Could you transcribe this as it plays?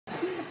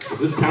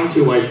this town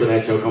too white for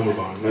that joke? I'll move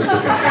on. That's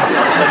okay.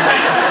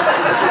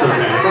 It's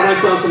okay. I thought I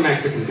saw some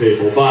Mexican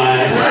people,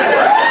 but...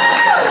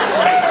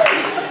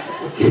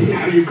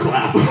 Now you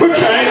clap,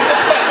 okay?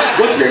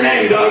 What's your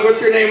name, dog?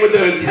 What's your name with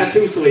the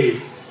tattoo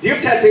sleeve? Do you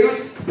have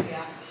tattoos?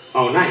 Yeah.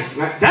 Oh, nice.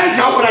 That is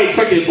not what I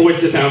expected his voice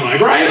to sound like,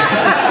 right?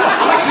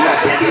 I'm like, do you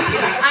have tattoos?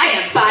 He's like, I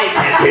have 5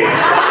 tattoos.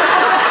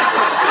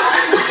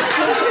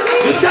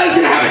 This guy's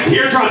gonna have a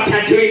teardrop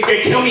tattoo. He's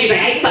gonna kill me. He's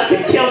like, I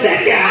fucking killed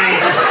that guy.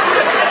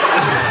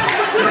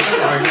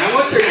 Sorry, now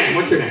what's your name?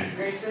 What's your name?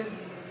 Grayson.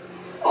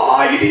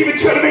 Oh, you didn't even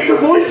try to make your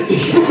voice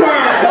deeper.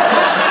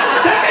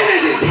 That man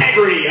has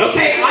integrity,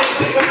 okay?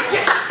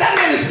 That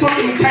man has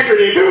fucking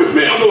integrity. If it was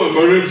me, I'm going,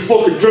 my name's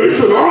fucking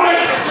Jason,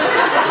 alright?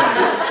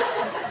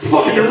 It's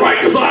fucking right,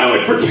 because I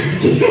like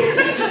pretend.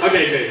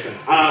 Okay, Jason.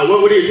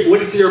 What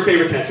is your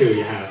favorite tattoo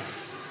you have?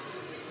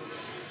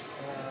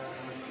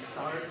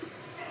 Stars.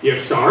 You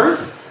have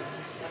stars?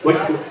 What?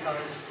 Nautical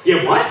stars. You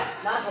have what?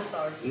 Nautical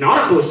stars.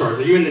 Nautical stars.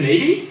 Are you in the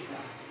Navy?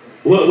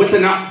 What's a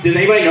does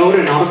anybody know what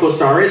a nautical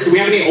star is? Do we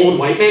have any old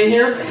white men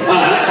here?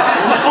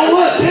 Oh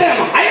look, Tim!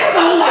 I don't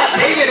know why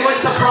David was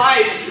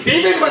surprised.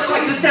 David was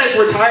like, this guy's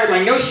retired.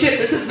 Like, no shit,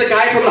 this is the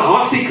guy from the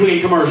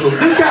OxyClean commercials.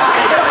 This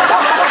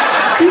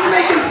guy, he's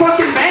making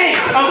fucking bank,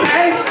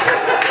 okay?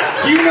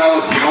 Do you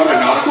know what a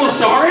nautical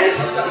star is?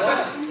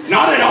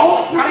 Not at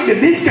all? Not even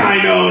this guy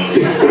knows.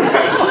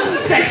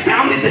 This guy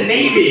founded the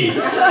Navy.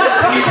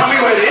 Can you tell me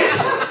what it is?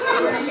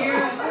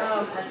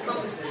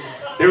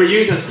 They were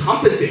used as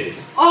compasses.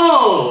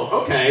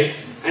 Oh, okay.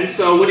 And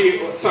so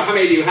so how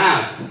many do you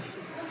have?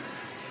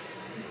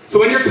 So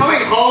when you're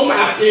coming home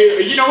after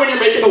you know when you're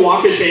making the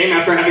walk of shame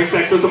after having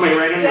sex with somebody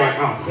random, you're like,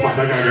 oh, fuck,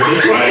 I gotta go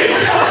this way.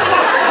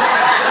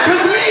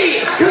 Cause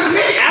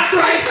me, after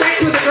I have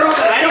sex with a girl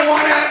that I don't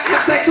want to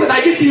have sex with,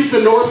 I just use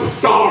the North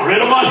Star,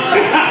 and I'm like,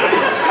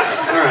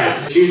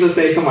 alright. She used to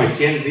say some like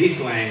Gen Z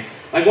slang.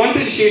 Like one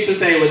thing she used to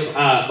say was,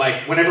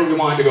 like whenever we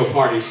wanted to go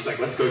party, she's like,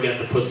 let's go get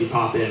the pussy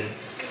poppin'.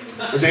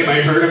 Has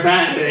anybody heard of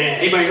that?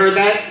 Anybody heard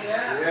that?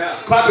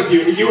 Yeah. Clap if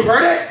you've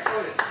heard it?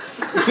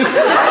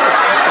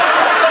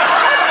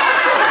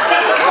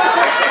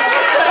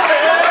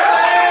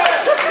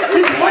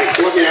 His wife's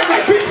looking at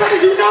my bitch, how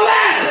did you know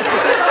that?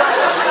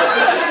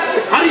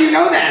 How do you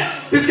know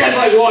that? This guy's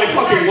like, well, I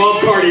fucking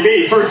love Cardi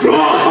B, first of all.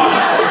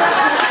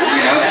 How do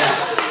you know that?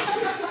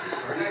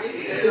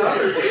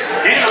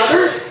 And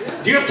others?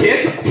 Do you have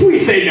kids?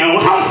 Please say no.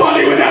 How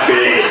funny would that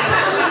be?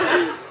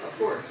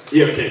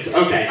 You have kids,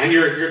 okay, and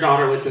your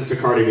daughter listens to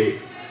Cardi B.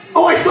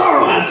 Oh, I saw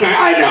her last night,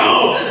 I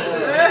know!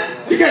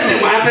 You guys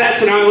didn't laugh at that,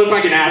 so now I look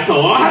like an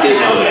asshole. Oh, how do you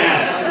know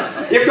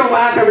that? You have to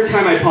laugh every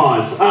time I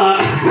pause.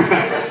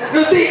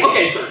 No, see,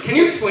 okay, sir, can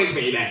you explain to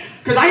me then?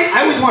 Because I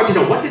always wanted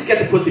to know, what does get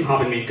the pussy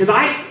poppin' mean? Because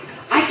I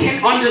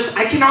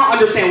cannot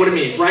understand what it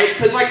means, right?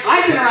 Because, like,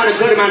 I've been around a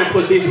good amount of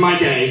pussies in my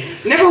day.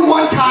 Never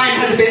one time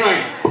has it been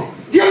like,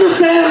 do you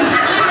understand?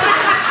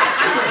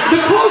 The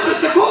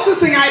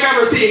closest thing I've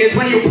ever seen is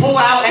when you pull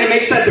out and it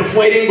makes that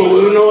deflating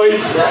balloon noise.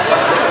 You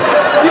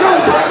know what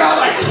I'm talking about?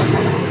 Like,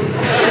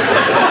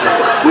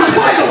 which,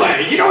 by the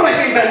way, you know what I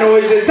think that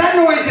noise is? That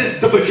noise is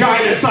the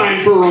vagina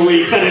sign for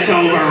relief that it's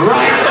over,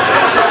 right?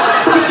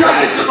 The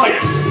vagina's just like,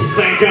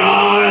 thank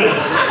God.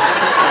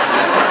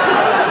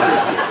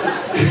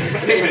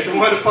 Anyways, I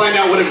wanted to find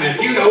out what it meant.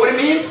 Do you know what it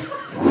means?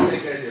 I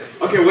think I do.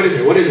 Okay, what is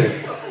it? What is it?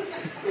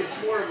 It's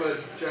more of a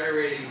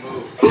gyrating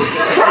move.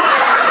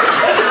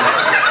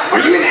 Are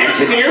you an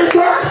engineer,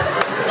 sir?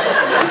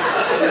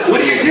 What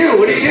do you do?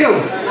 What do you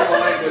do?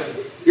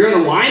 You're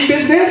in the wine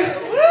business?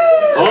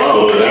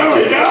 Oh, there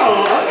we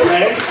go.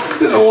 Okay.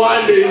 It's in the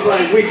wine business. He's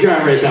like, we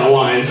gyrate that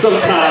wine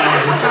sometimes.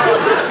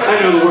 I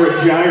know the word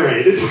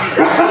gyrate.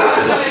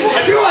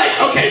 I feel like,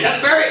 okay,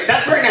 that's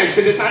very nice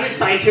because it sounded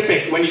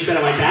scientific when you said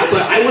it like that,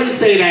 but I wouldn't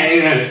say that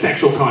in a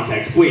sexual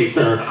context, please,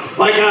 sir.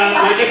 Like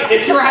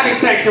if you were having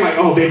sex, you're like,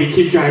 oh, baby,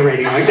 keep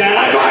gyrating like that.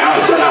 I'm like,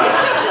 oh, shut up.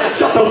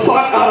 Shut the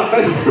fuck up.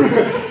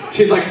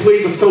 She's like,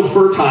 please, I'm so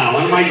fertile.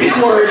 I'm like, these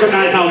words are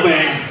not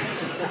helping.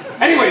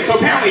 Anyway, so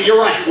apparently you're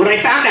right. What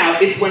I found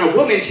out, it's when a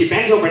woman, she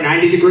bends over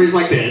 90 degrees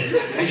like this,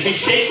 and she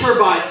shakes her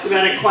butt so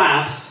that it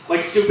claps,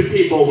 like stupid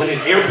people when an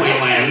airplane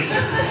lands.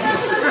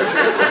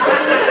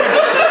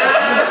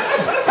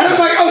 And I'm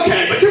like,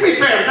 okay, but to be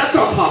fair, that's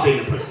not popping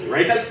the pussy,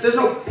 right? There's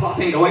no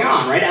popping going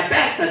on, right? At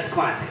best, that's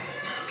clapping.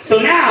 So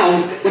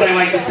now, what I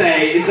like to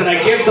say is that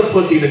I give the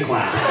pussy the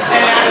clap.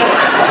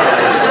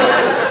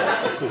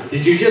 And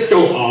did you just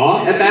go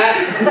aw at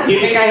that? Do you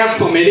think I have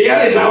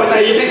chlamydia? Is that what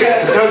you think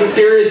that was a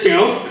serious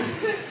joke?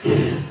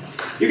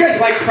 You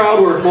guys like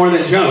Crowdwork more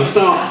than jokes,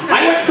 so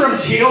I went from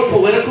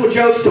geopolitical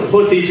jokes to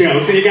pussy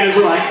jokes, and you guys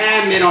were like,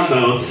 mid on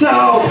both. So,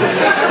 we're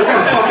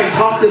gonna fucking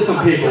talk to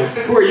some people.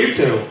 Who are you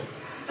two?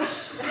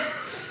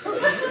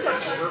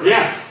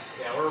 Yeah.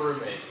 Yeah, we're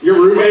roommates. Your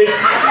roommates?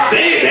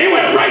 They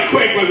went right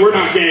quick, like, we're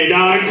not gay,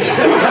 dogs.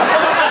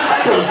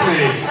 Trust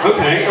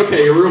me.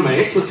 Okay, your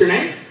roommates. What's your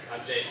name?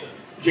 I'm Jason.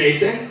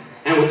 Jason?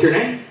 And what's your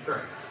name?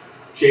 Chris.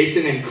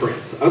 Jason and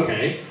Chris.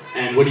 Okay.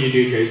 And what do you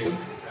do, Jason?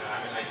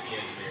 I'm an IT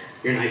engineer.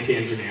 You're an IT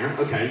engineer.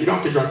 Okay, you don't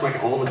have to dress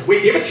like all the...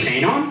 Wait, do you have a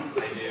chain on?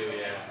 I do,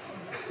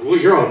 yeah. Ooh,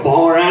 you're a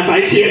baller-ass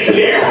IT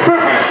engineer.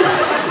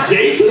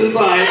 Jason's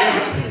like...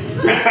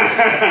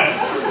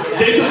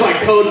 Jason's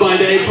like code by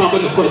day,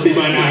 popping the pussy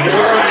by night.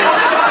 All right.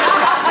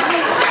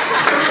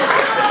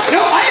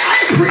 No,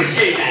 I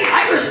appreciate that.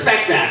 I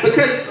respect that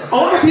because a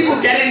lot of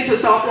people get into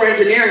software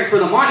engineering for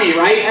the money,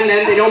 right? And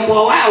then they don't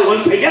blow out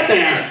once they get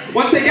there.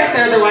 Once they get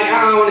there, they're like, oh,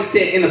 I want to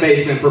sit in the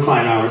basement for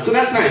 5 hours. So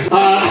that's nice.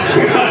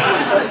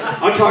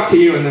 I'll talk to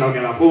you and then I'll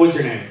get off. What was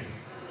your name?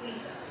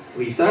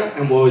 Lisa.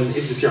 And is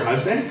this your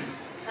husband?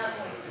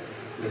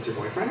 That's your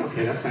boyfriend?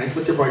 Okay, that's nice.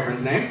 What's your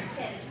boyfriend's name?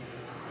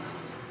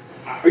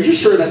 Are you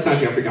sure that's not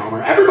Jeffrey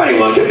Dahmer? Everybody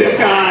look at this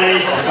guy.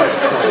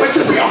 Let's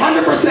just be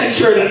 100%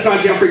 sure that's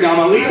not Jeffrey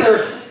Dahmer.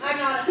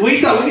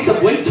 Lisa,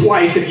 blink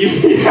twice if you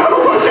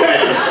know.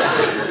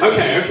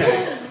 Okay.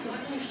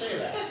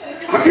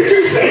 How could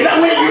you say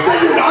that? Wait, you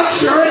said you're not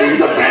sure and he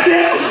was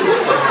offended?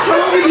 How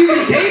long have you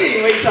been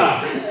dating,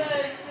 Lisa?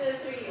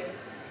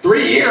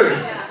 3 years.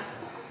 Yeah.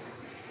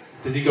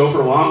 Does he go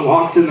for long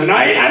walks in the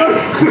night? I don't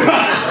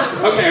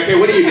know. Okay,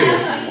 what do you do?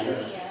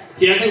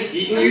 He hasn't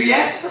eaten you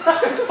yet?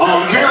 Oh,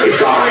 I'm very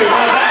sorry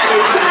about that,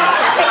 Lisa.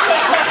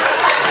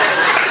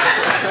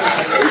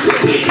 We should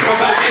teach him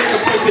about getting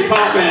the pussy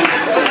poppin'.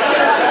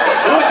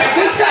 Look, if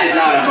this guy's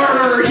not a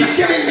murderer, he's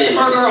giving me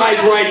murder eyes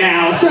right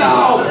now, so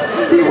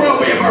he will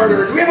be a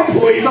murderer. Do we have a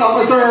police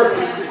officer?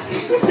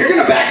 You're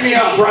gonna back me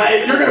up,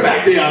 right? You're gonna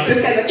back me up.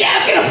 This guy's like, yeah,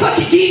 I'm gonna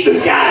fucking eat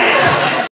this guy.